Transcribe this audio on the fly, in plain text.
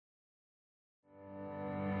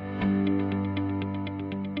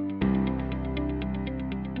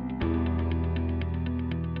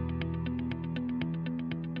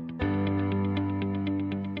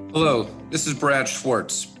Hello, this is Brad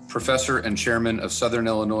Schwartz, professor and chairman of Southern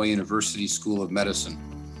Illinois University School of Medicine.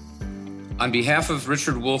 On behalf of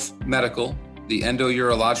Richard Wolf Medical, the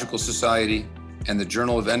Endourological Society, and the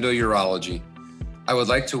Journal of Endourology, I would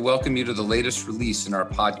like to welcome you to the latest release in our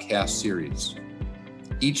podcast series.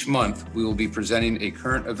 Each month, we will be presenting a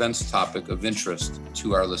current events topic of interest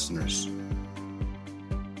to our listeners.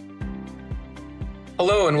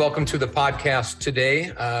 Hello, and welcome to the podcast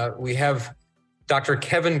today. We have Dr.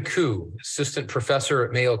 Kevin Koo, assistant professor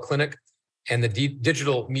at Mayo Clinic and the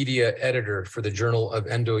digital media editor for the Journal of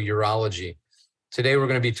Endourology. Today, we're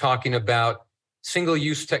going to be talking about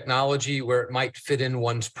single-use technology, where it might fit in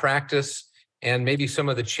one's practice, and maybe some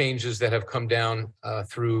of the changes that have come down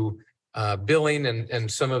through billing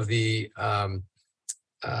and some of the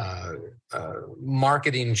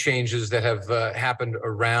marketing changes that have happened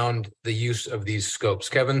around the use of these scopes.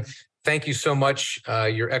 Kevin, thank you so much.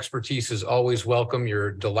 Your expertise is always welcome.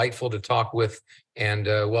 You're delightful to talk with, and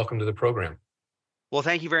welcome to the program. Well,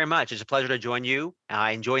 thank you very much. It's a pleasure to join you.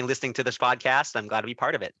 I enjoy listening to this podcast. I'm glad to be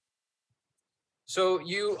part of it. So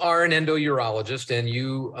you are an endourologist, and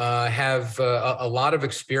you have a lot of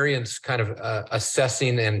experience kind of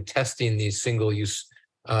assessing and testing these single-use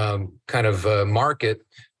market.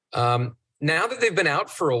 Now that they've been out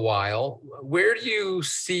for a while, where do you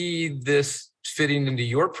see this fitting into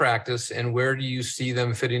your practice, and where do you see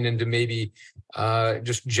them fitting into maybe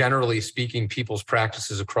just generally speaking people's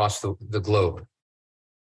practices across the globe?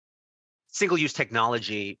 Single-use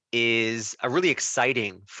technology is a really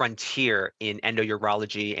exciting frontier in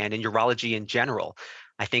endourology and in urology in general.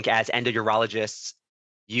 I think as endourologists,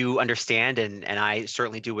 you understand, and I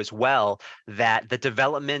certainly do as well, that the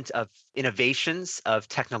development of innovations, of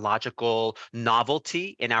technological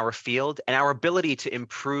novelty in our field, and our ability to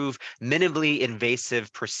improve minimally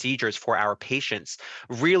invasive procedures for our patients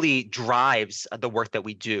really drives the work that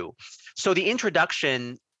we do. So the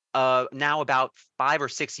introduction now about 5 or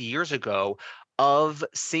 6 years ago of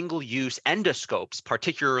single-use endoscopes,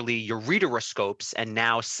 particularly ureteroscopes and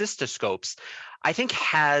now cystoscopes, I think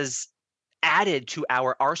has added to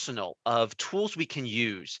our arsenal of tools we can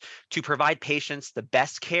use to provide patients the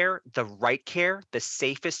best care, the right care, the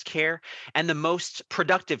safest care, and the most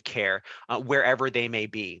productive care wherever they may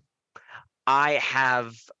be. I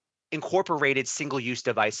have incorporated single-use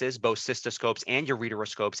devices, both cystoscopes and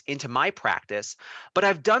ureteroscopes, into my practice, but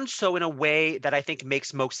I've done so in a way that I think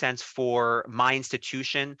makes most sense for my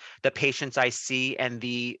institution, the patients I see, and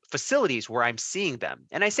the facilities where I'm seeing them.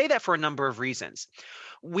 And I say that for a number of reasons.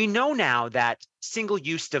 We know now that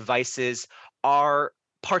single-use devices are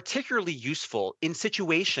particularly useful in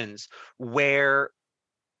situations where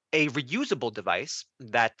a reusable device,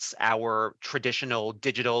 that's our traditional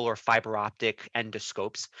digital or fiber optic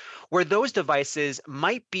endoscopes, where those devices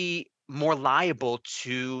might be more liable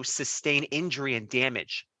to sustain injury and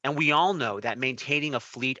damage. And we all know that maintaining a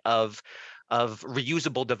fleet of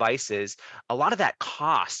reusable devices, a lot of that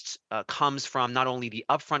cost comes from not only the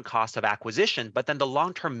upfront cost of acquisition, but then the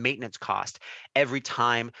long-term maintenance cost every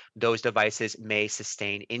time those devices may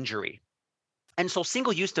sustain injury. And so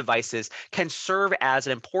single-use devices can serve as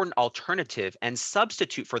an important alternative and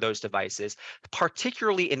substitute for those devices,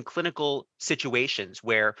 particularly in clinical situations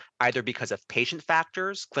where either because of patient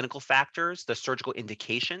factors, clinical factors, the surgical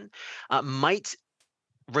indication might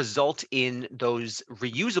result in those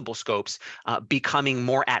reusable scopes becoming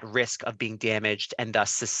more at risk of being damaged and thus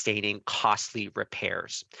sustaining costly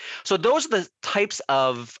repairs. So those are the types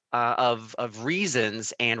of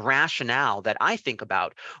reasons and rationale that I think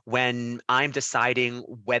about when I'm deciding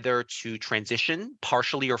whether to transition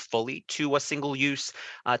partially or fully to a single-use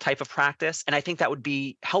type of practice. And I think that would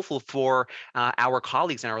be helpful for our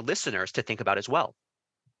colleagues and our listeners to think about as well.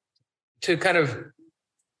 To kind of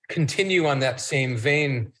continue on that same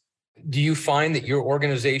vein, do you find that your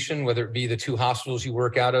organization, whether it be the two hospitals you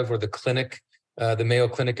work out of or the clinic, the Mayo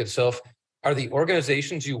Clinic itself, are the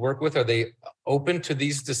organizations you work with, are they open to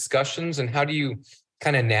these discussions? And how do you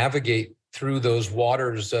kind of navigate through those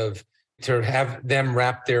waters to have them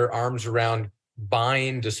wrap their arms around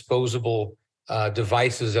buying disposable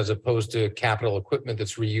devices as opposed to capital equipment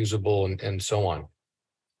that's reusable and so on?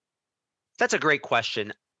 That's a great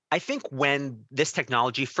question. I think when this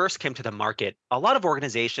technology first came to the market, a lot of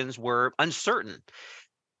organizations were uncertain.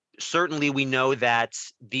 Certainly, we know that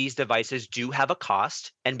these devices do have a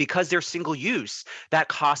cost, and because they're single use, that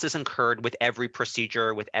cost is incurred with every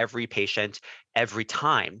procedure, with every patient, every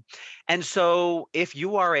time. And so if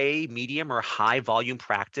you are a medium or high volume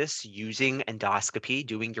practice using endoscopy,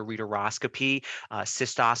 doing ureteroscopy,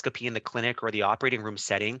 cystoscopy in the clinic or the operating room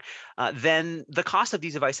setting, then the cost of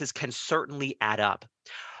these devices can certainly add up.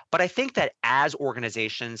 But I think that as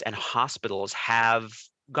organizations and hospitals have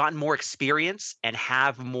gotten more experience and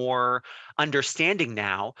have more understanding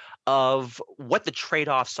now of what the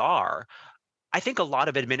trade-offs are, I think a lot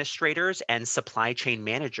of administrators and supply chain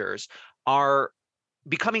managers are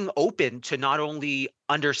becoming open to not only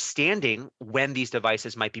understanding when these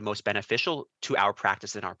devices might be most beneficial to our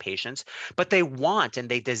practice and our patients, but they want and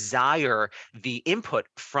they desire the input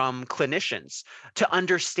from clinicians to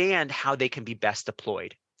understand how they can be best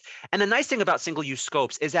deployed. And the nice thing about single-use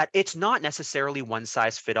scopes is that it's not necessarily one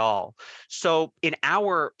size fit all. So in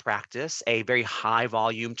our practice, a very high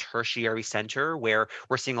volume tertiary center where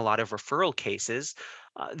we're seeing a lot of referral cases,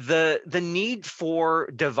 the need for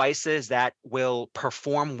devices that will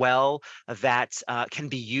perform well, that can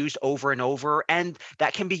be used over and over, and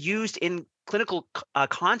that can be used in clinical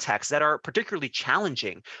contexts that are particularly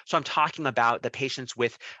challenging. So I'm talking about the patients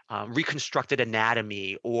with reconstructed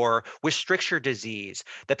anatomy or with stricture disease,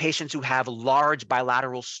 the patients who have large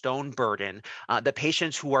bilateral stone burden, the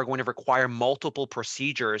patients who are going to require multiple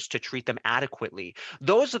procedures to treat them adequately.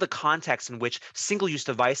 Those are the contexts in which single-use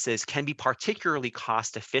devices can be particularly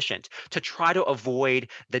cost efficient to try to avoid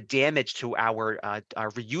the damage to our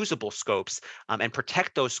reusable scopes, and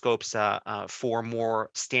protect those scopes for more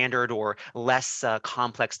standard or less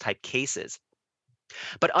complex type cases.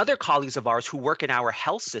 But other colleagues of ours who work in our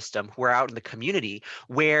health system, who are out in the community,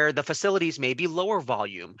 where the facilities may be lower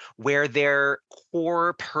volume, where their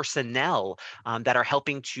core personnel that are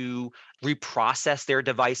helping to reprocess their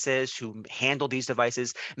devices, who handle these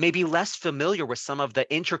devices, may be less familiar with some of the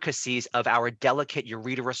intricacies of our delicate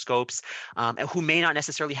ureteroscopes, and who may not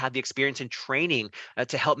necessarily have the experience and training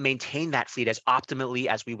to help maintain that fleet as optimally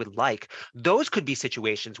as we would like. Those could be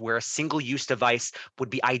situations where a single-use device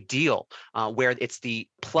would be ideal, where it's the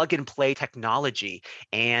plug and play technology,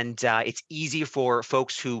 and it's easy for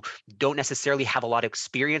folks who don't necessarily have a lot of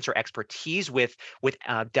experience or expertise with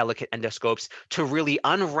delicate endoscopes to really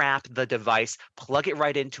unwrap the device, plug it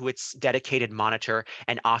right into its dedicated monitor,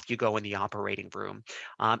 and off you go in the operating room.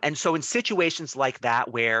 And so in situations like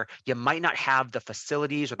that, where you might not have the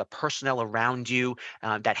facilities or the personnel around you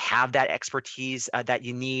that have that expertise that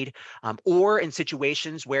you need, or in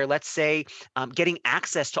situations where, let's say, getting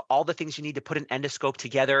access to all the things you need to put an endoscope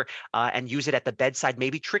together and use it at the bedside may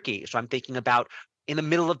be tricky. So I'm thinking about in the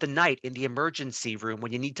middle of the night in the emergency room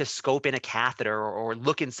when you need to scope in a catheter, or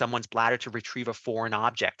look in someone's bladder to retrieve a foreign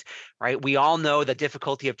object, right? We all know the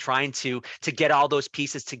difficulty of trying to get all those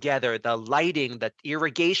pieces together, the lighting, the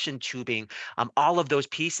irrigation tubing, all of those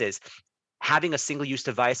pieces. Having a single-use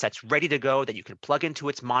device that's ready to go, that you can plug into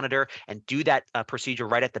its monitor and do that procedure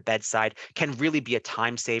right at the bedside, can really be a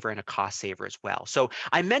time saver and a cost saver as well. So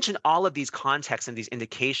I mentioned all of these contexts and these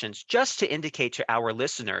indications just to indicate to our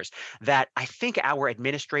listeners that I think our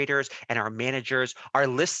administrators and our managers are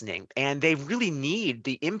listening, and they really need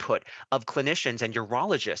the input of clinicians and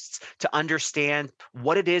urologists to understand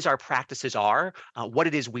what it is our practices are, what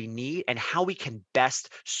it is we need, and how we can best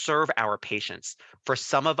serve our patients. For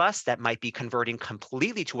some of us, that might be converting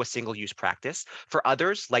completely to a single-use practice. For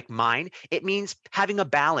others, like mine, it means having a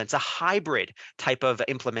balance, a hybrid type of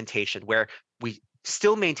implementation where we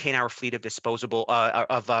still maintain our fleet of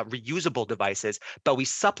reusable devices, but we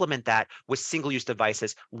supplement that with single-use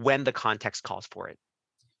devices when the context calls for it.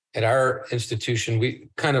 At our institution, we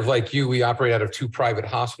kind of like you, we operate out of two private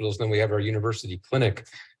hospitals, then we have our university clinic.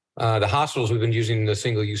 The hospitals, we've been using the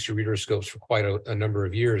single-use ureteroscopes for quite a number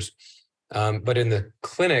of years. But in the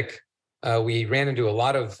clinic, we ran into a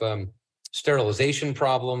lot of sterilization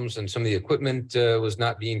problems, and some of the equipment was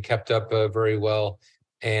not being kept up very well.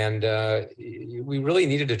 And we really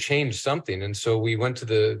needed to change something. And so we went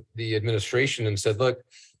to the administration and said, look,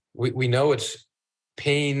 we know it's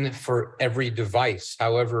paying for every device.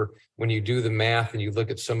 However, when you do the math and you look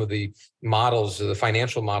at some of the models, the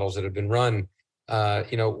financial models that have been run,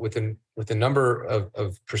 with the number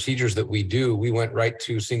of procedures that we do, we went right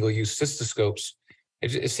to single-use cystoscopes.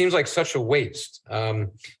 It seems like such a waste.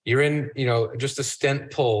 You're in, just a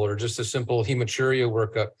stent pull or just a simple hematuria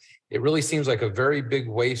workup. It really seems like a very big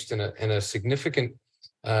waste and a significant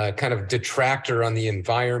kind of detractor on the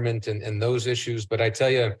environment and those issues. But I tell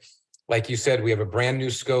you, like you said, we have a brand new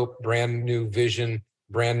scope, brand new vision,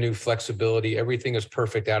 brand new flexibility. Everything is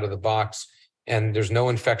perfect out of the box, and there's no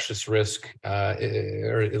infectious risk,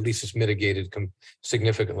 or at least it's mitigated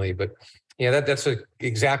significantly. But yeah, that's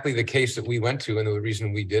exactly the case that we went to, and the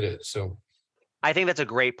reason we did it. So I think that's a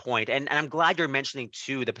great point. And I'm glad you're mentioning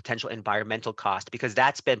too the potential environmental cost, because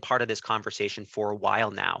that's been part of this conversation for a while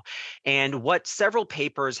now. And what several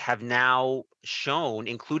papers have now shown,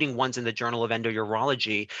 including ones in the Journal of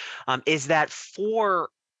Endourology, is that for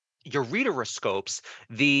ureteroscopes,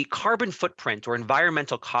 the carbon footprint or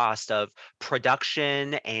environmental cost of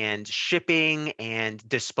production and shipping and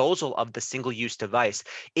disposal of the single-use device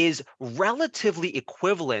is relatively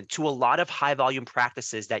equivalent to a lot of high-volume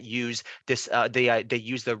practices that use they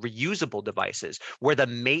use the reusable devices, where the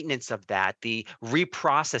maintenance of that, the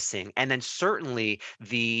reprocessing, and then certainly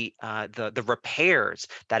the repairs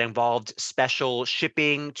that involved special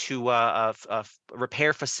shipping to a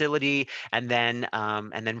repair facility, and then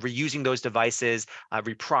reusing those devices,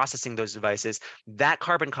 reprocessing those devices, that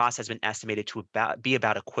carbon cost has been estimated to be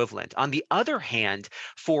about equivalent. On the other hand,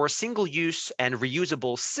 for single-use and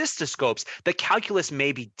reusable cystoscopes, the calculus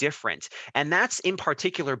may be different. And that's in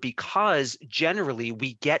particular because generally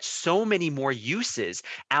we get so many more uses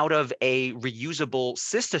out of a reusable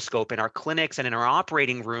cystoscope in our clinics and in our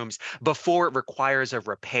operating rooms before it requires a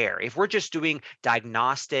repair. If we're just doing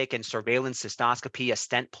diagnostic and surveillance cystoscopy, a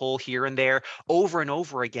stent pull here and there over and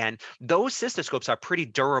over again, those cystoscopes are pretty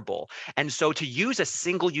durable. And so to use a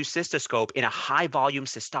single-use cystoscope in a high-volume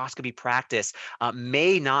cystoscopy practice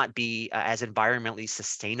may not be as environmentally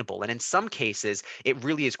sustainable. And in some cases, it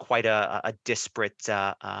really is quite a disparate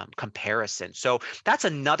comparison. So that's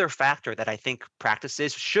another factor that I think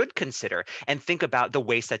practices should consider and think about the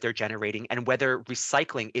waste that they're generating and whether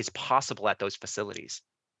recycling is possible at those facilities.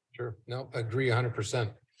 Sure. No, agree 100%.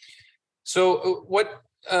 So what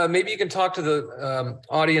maybe you can talk to the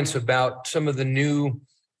audience about some of the new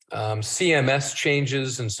CMS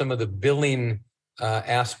changes and some of the billing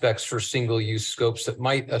aspects for single-use scopes that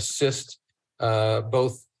might assist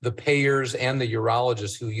both the payers and the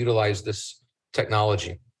urologists who utilize this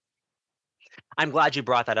technology. I'm glad you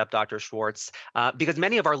brought that up, Dr. Schwartz, because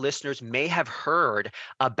many of our listeners may have heard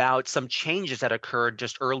about some changes that occurred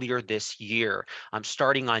just earlier this year,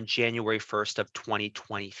 starting on January 1st of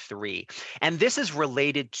 2023. And this is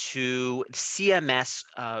related to CMS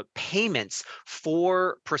payments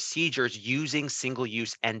for procedures using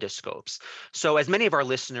single-use endoscopes. So as many of our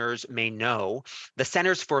listeners may know, the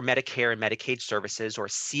Centers for Medicare and Medicaid Services, or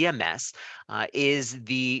CMS, is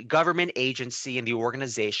the government agency and the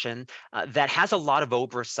organization that has a lot of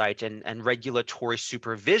oversight and regulatory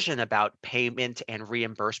supervision about payment and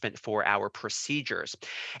reimbursement for our procedures.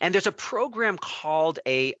 And there's a program called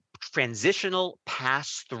a transitional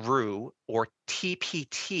pass-through, or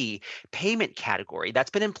TPT, payment category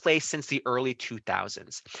that's been in place since the early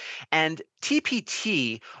 2000s. And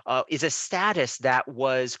TPT is a status that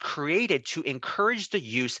was created to encourage the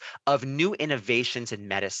use of new innovations in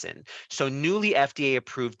medicine. So newly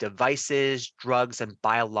FDA-approved devices, drugs, and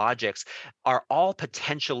biologics are all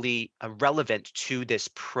potentially relevant to this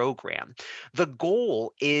program. The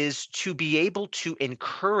goal is to be able to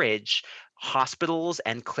encourage hospitals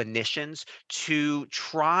and clinicians to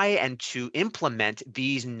try and to implement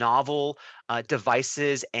these novel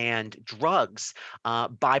devices and drugs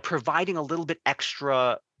by providing a little bit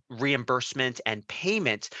extra reimbursement and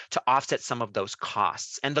payment to offset some of those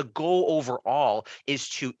costs. And the goal overall is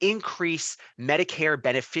to increase Medicare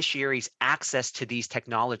beneficiaries' access to these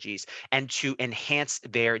technologies and to enhance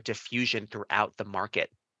their diffusion throughout the market.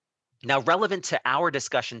 Now, relevant to our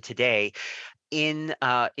discussion today, in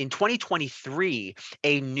 2023,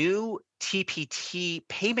 a new TPT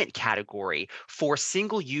payment category for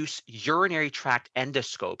single-use urinary tract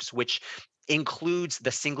endoscopes, which includes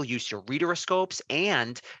the single-use ureteroscopes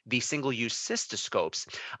and the single-use cystoscopes.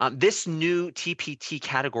 This new TPT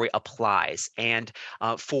category applies, and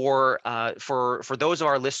for those of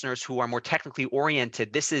our listeners who are more technically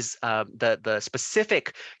oriented, this is the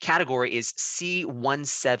specific category is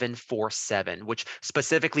C1747, which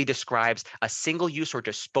specifically describes a single-use or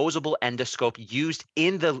disposable endoscope used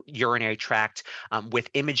in the urinary tract with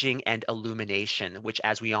imaging and illumination, which,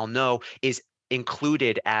 as we all know, is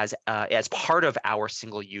included as part of our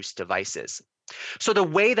single-use devices. So the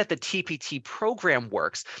way that the TPT program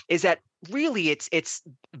works is that really it's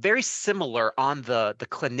very similar on the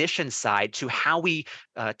clinician side to how we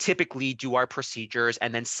typically do our procedures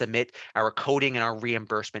and then submit our coding and our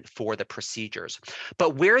reimbursement for the procedures.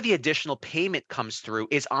 But where the additional payment comes through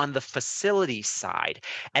is on the facility side.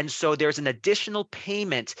 And so there's an additional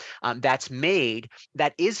payment that's made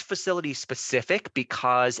that is facility specific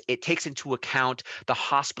because it takes into account the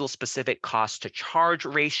hospital specific cost to charge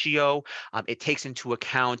ratio. It takes into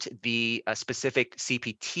account the specific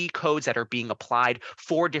CPT codes that are being applied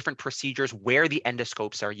for different procedures where the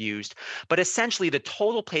endoscopes are used. But essentially, the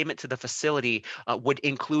total payment to the facility would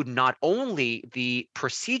include not only the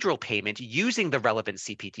procedural payment using the relevant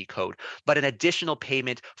CPT code, but an additional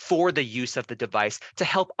payment for the use of the device to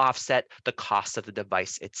help offset the cost of the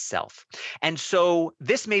device itself. And so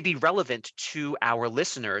this may be relevant to our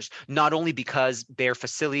listeners, not only because their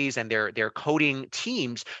facilities and their coding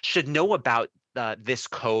teams should know about this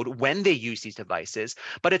code when they use these devices,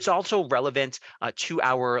 but it's also relevant to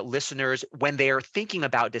our listeners when they are thinking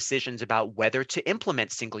about decisions about whether to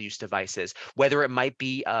implement single-use devices, whether it might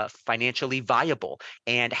be financially viable,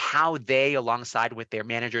 and how they, alongside with their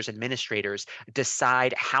managers, administrators,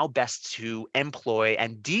 decide how best to employ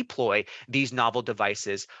and deploy these novel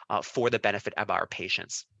devices for the benefit of our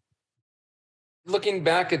patients. Looking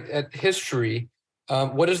back at history,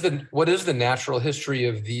 what is the natural history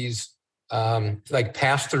of these like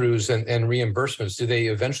pass-throughs and reimbursements? Do they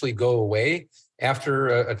eventually go away after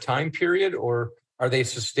a time period, or are they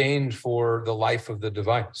sustained for the life of the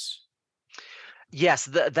device? Yes,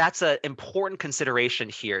 that's an important consideration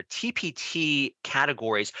here. TPT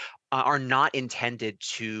categories are not intended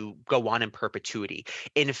to go on in perpetuity.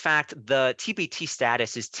 In fact, the TPT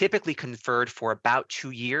status is typically conferred for about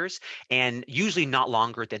 2 years and usually not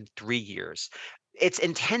longer than 3 years. It's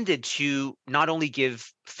intended to not only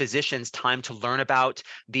give physicians time to learn about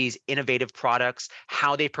these innovative products,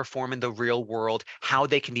 how they perform in the real world, how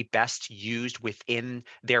they can be best used within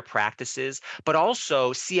their practices, but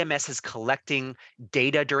also CMS is collecting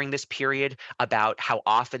data during this period about how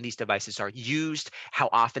often these devices are used, how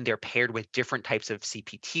often they're paired with different types of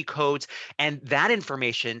CPT codes. And that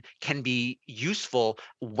information can be useful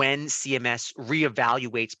when CMS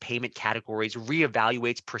reevaluates payment categories,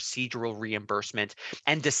 reevaluates procedural reimbursement,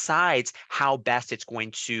 and decides how best it's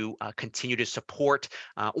going to continue to support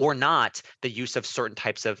or not the use of certain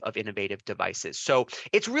types of innovative devices. So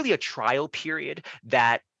it's really a trial period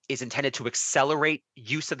that is intended to accelerate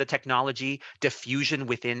use of the technology, diffusion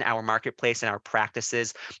within our marketplace and our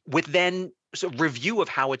practices, with then review of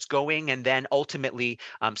how it's going, and then ultimately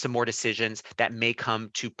some more decisions that may come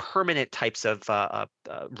to permanent types of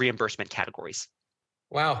reimbursement categories.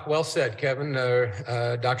 Wow, well said, Kevin.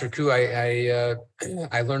 Dr. Koo, I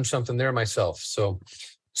I learned something there myself. So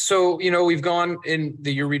we've gone in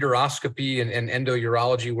the ureteroscopy and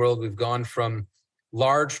endourology world. We've gone from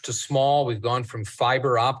large to small. We've gone from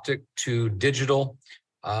fiber optic to digital.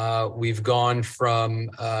 We've gone from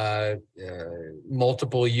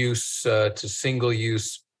multiple use to single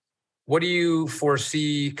use. What do you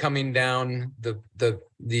foresee coming down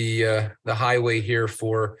the highway here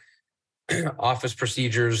for office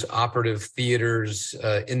procedures, operative theaters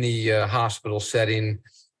in the hospital setting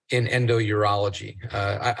in endourology?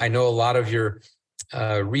 I know a lot of your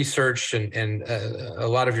research and a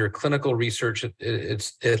lot of your clinical research,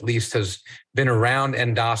 it's at least has been around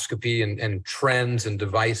endoscopy and trends and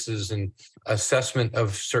devices and assessment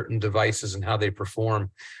of certain devices and how they perform.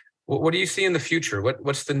 What do you see in the future?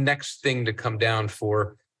 What's the next thing to come down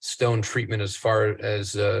for stone treatment as far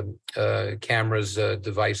as cameras,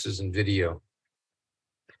 devices, and video?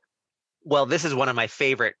 Well, this is one of my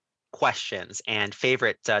favorite questions and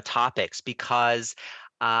favorite topics because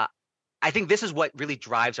I think this is what really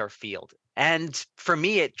drives our field. And for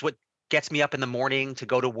me, it's what gets me up in the morning to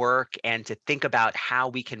go to work and to think about how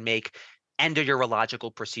we can make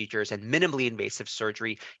endourological procedures and minimally invasive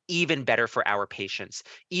surgery even better for our patients,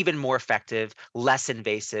 even more effective, less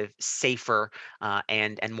invasive, safer,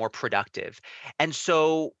 and more productive. And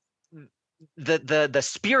so the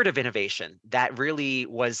spirit of innovation that really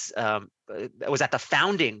was at the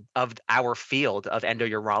founding of our field of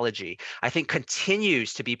endourology, I think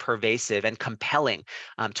continues to be pervasive and compelling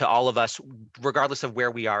to all of us, regardless of where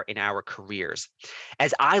we are in our careers.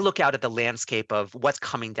 As I look out at the landscape of what's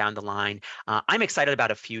coming down the line, I'm excited about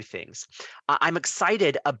a few things. I'm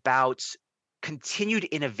excited about continued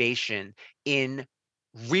innovation in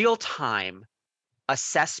real time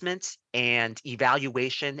assessment and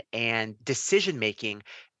evaluation and decision making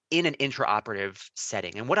in an intraoperative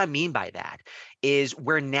setting. And what I mean by that is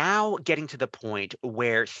we're now getting to the point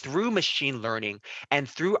where through machine learning and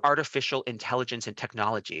through artificial intelligence and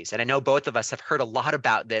technologies, and I know both of us have heard a lot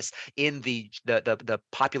about this in the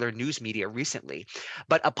popular news media recently,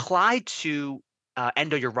 but applied to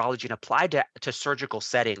endourology and applied to surgical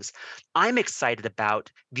settings, I'm excited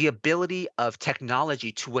about the ability of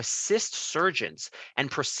technology to assist surgeons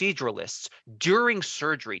and proceduralists during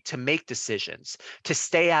surgery to make decisions, to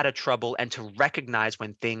stay out of trouble, and to recognize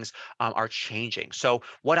when things are changing. So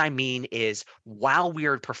what I mean is, while we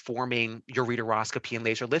are performing ureteroscopy and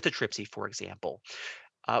laser lithotripsy, for example,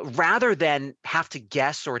 rather than have to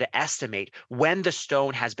guess or to estimate when the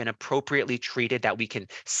stone has been appropriately treated, that we can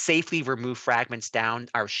safely remove fragments down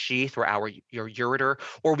our sheath or your ureter,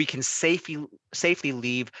 or we can safely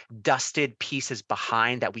leave dusted pieces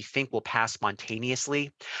behind that we think will pass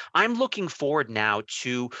spontaneously. I'm looking forward now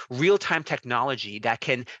to real-time technology that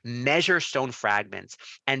can measure stone fragments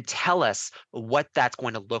and tell us what that's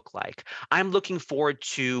going to look like. I'm looking forward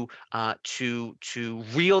to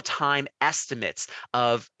real-time estimates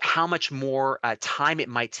of how much more time it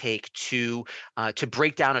might take to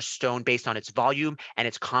break down a stone based on its volume and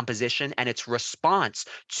its composition and its response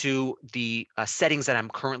to the settings that I'm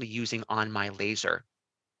currently using on my laser.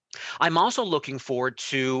 I'm also looking forward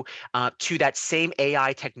to that same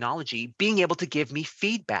AI technology being able to give me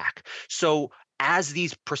feedback. So as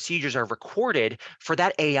these procedures are recorded, for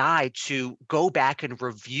that AI to go back and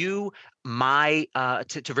review my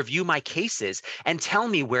to review my cases and tell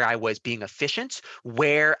me where I was being efficient,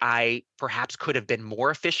 where I perhaps could have been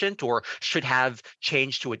more efficient or should have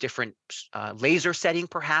changed to a different laser setting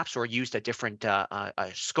perhaps, or used a different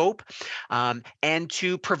scope, and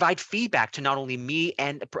to provide feedback to not only me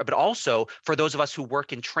but also for those of us who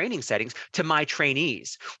work in training settings, to my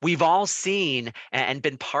trainees. We've all seen and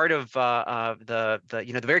been part of the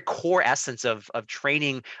very core essence of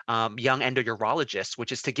training young endourologists,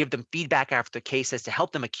 which is to give them feedback after cases to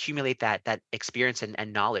help them accumulate that experience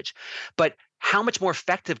and knowledge. But how much more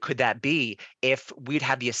effective could that be if we'd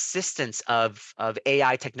have the assistance of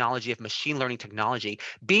AI technology, of machine learning technology,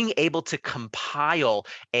 being able to compile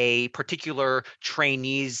a particular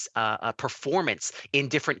trainee's performance in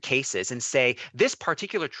different cases and say, this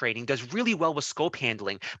particular training does really well with scope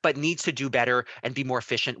handling, but needs to do better and be more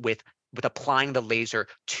efficient with applying the laser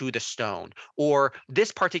to the stone, or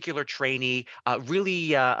this particular trainee really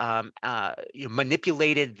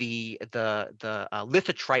manipulated the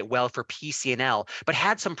lithotrite well for PCNL, but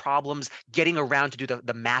had some problems getting around to do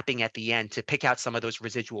the mapping at the end to pick out some of those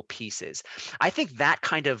residual pieces. I think that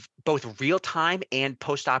kind of both real-time and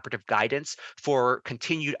post-operative guidance for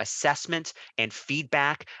continued assessment and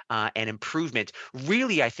feedback and improvement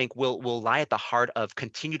really, I think, will lie at the heart of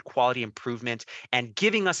continued quality improvement and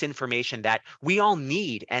giving us information that we all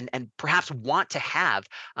need and perhaps want to have,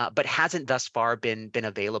 but hasn't thus far been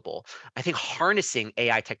available. I think harnessing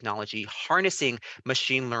AI technology, harnessing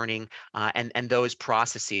machine learning, and those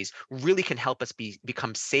processes really can help us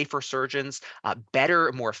become safer surgeons,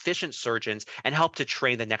 better, more efficient surgeons, and help to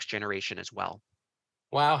train the next generation as well.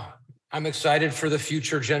 Wow. I'm excited for the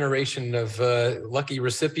future generation of lucky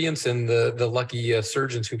recipients and the lucky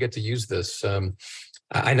surgeons who get to use this.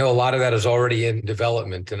 I know a lot of that is already in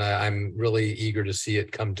development, and I'm really eager to see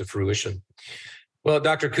it come to fruition. Well,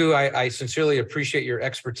 Dr. Koo, I sincerely appreciate your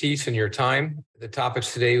expertise and your time. The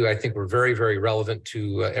topics today, I think, were very, very relevant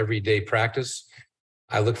to everyday practice.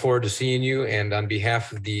 I look forward to seeing you. And on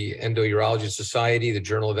behalf of the Endourology Society, the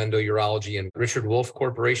Journal of Endourology, and Richard Wolf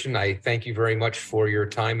Corporation, I thank you very much for your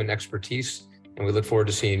time and expertise, and we look forward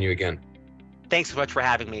to seeing you again. Thanks so much for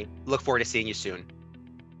having me. Look forward to seeing you soon.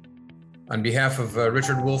 On behalf of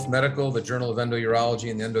Richard Wolf Medical, the Journal of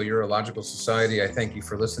Endourology, and the Endourological Society, I thank you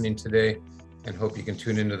for listening today and hope you can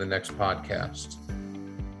tune into the next podcast.